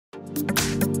Here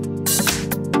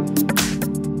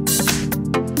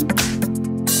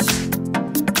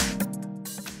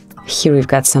we've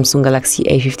got Samsung Galaxy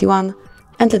A51,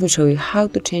 and let me show you how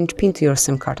to change PIN to your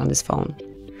SIM card on this phone.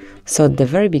 So at the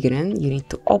very beginning, you need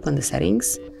to open the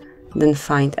settings, then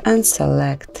find and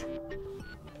select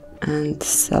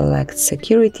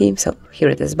security. So here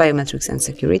it is, biometrics and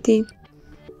security.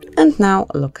 And now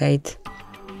locate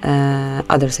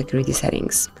other security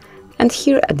settings. And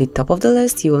here at the top of the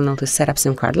list, you will notice Set up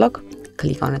SIM card lock.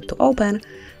 Click on it to open,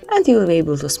 and you will be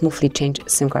able to smoothly change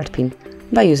SIM card PIN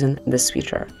by using the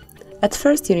switcher. At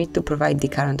first, you need to provide the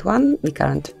current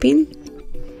PIN,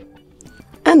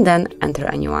 and then enter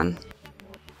a new one.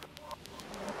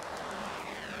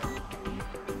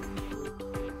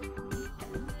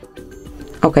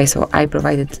 Okay, so I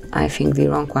provided, I think, the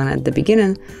wrong one at the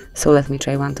beginning, so let me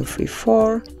try 1, 2, 3,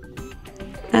 4,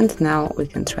 and now we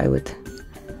can try with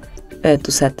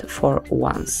to set 4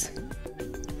 ones.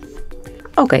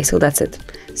 Okay, so that's it.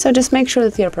 So just make sure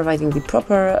that you are providing the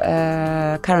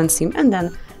proper current SIM, and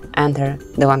then enter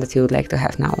the one that you would like to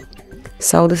have now.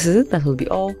 So this is it, that will be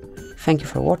all. Thank you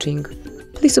for watching.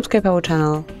 Please subscribe our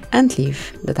channel and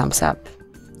leave the thumbs up.